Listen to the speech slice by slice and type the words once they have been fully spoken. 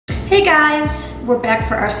Hey guys, we're back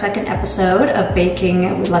for our second episode of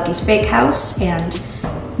Baking with Lucky's Bakehouse and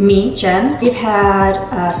me, Jen. We've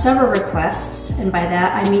had several requests, and by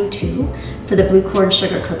that I mean 2, for the blue corn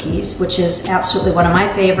sugar cookies, which is absolutely one of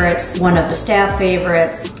my favorites, one of the staff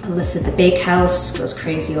favorites. Alyssa at the Bakehouse goes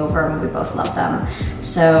crazy over them. We both love them.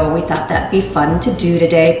 So we thought that'd be fun to do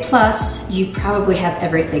today. Plus, you probably have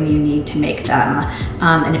everything you need to make them.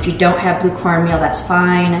 And if you don't have blue cornmeal, that's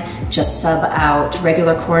fine. Just sub out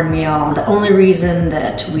regular cornmeal. The only reason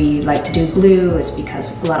that we like to do blue is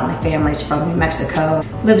because a lot of my family's from New Mexico,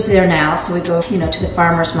 lives there now, so we go, to the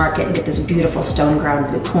farmer's market and get this beautiful stone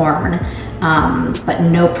ground blue corn. But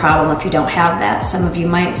no problem if you don't have that. Some of you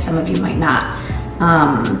might not.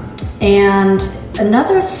 And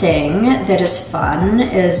another thing that is fun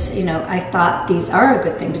is, I thought these are a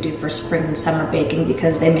good thing to do for spring and summer baking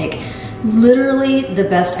because they make literally the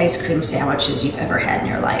best ice cream sandwiches you've ever had in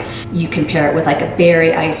your life. You can pair it with like a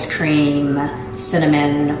berry ice cream,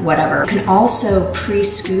 cinnamon, whatever. You can also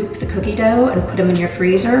pre-scoop the cookie dough and put them in your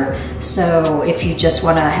freezer. So if you just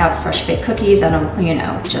want to have fresh baked cookies on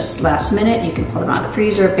a, just last minute, you can pull them out of the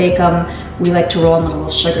freezer, bake them. We like to roll them with a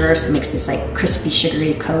little sugar, so it makes this like crispy,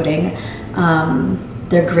 sugary coating.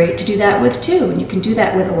 They're great to do that with too, and you can do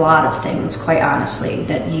that with a lot of things, quite honestly,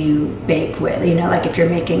 that you bake with. Like if you're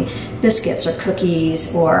making biscuits or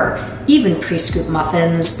cookies or even pre-scoop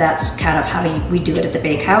muffins, that's kind of how we do it at the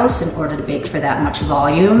Bakehouse in order to bake for that much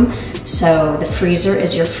volume. So the freezer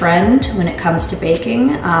is your friend when it comes to baking.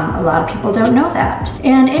 A lot of people don't know that.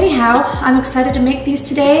 And anyhow, I'm excited to make these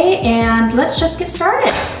today, and let's just get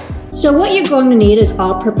started. So what you're going to need is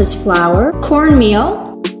all-purpose flour, cornmeal,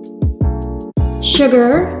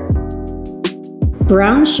 sugar,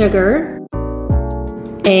 brown sugar,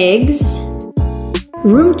 eggs,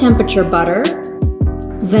 room temperature butter,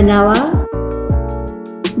 vanilla,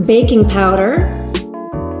 baking powder,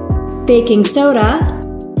 baking soda,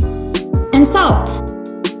 and salt.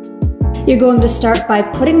 You're going to start by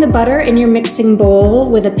putting the butter in your mixing bowl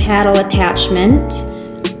with a paddle attachment.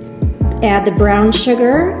 Add the brown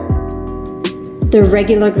sugar, the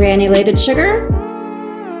regular granulated sugar,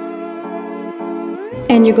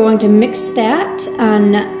 and you're going to mix that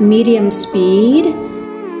on medium speed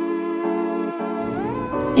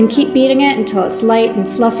and keep beating it until it's light and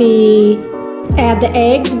fluffy. Add the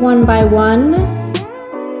eggs one by one.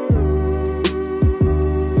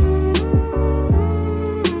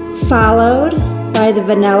 Followed by the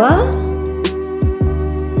vanilla.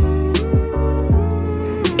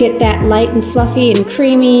 Get that light and fluffy and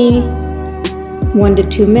creamy. 1 to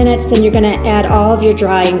 2 minutes, then you're gonna add all of your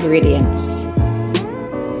dry ingredients.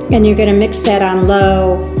 And you're gonna mix that on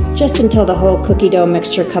low just until the whole cookie dough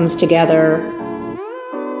mixture comes together.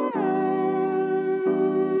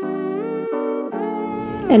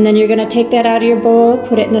 And then you're gonna take that out of your bowl,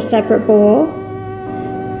 put it in a separate bowl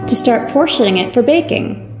to start portioning it for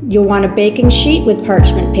baking. You'll want a baking sheet with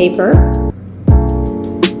parchment paper.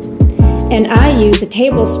 And I use a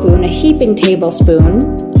tablespoon, a heaping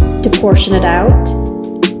tablespoon, to portion it out.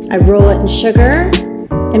 I roll it in sugar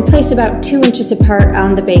and place about 2 inches apart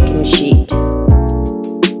on the baking sheet.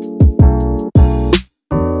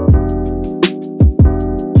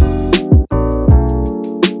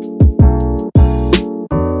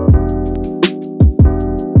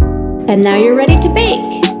 And now you're ready to bake.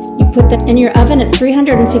 You put them in your oven at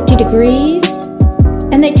 350 degrees,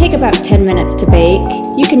 and they take about 10 minutes to bake.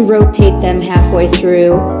 You can rotate them halfway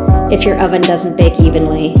through if your oven doesn't bake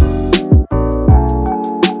evenly.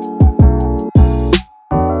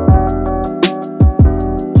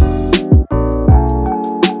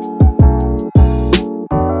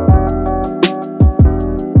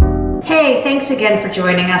 Hey, thanks again for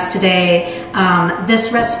joining us today.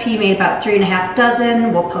 This recipe made about 3.5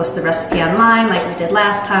 dozen. We'll post the recipe online like we did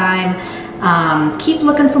last time. Keep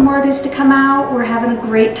looking for more of these to come out. We're having a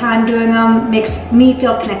great time doing them. Makes me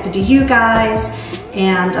feel connected to you guys.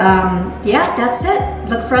 And yeah, that's it.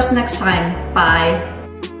 Look for us next time. Bye.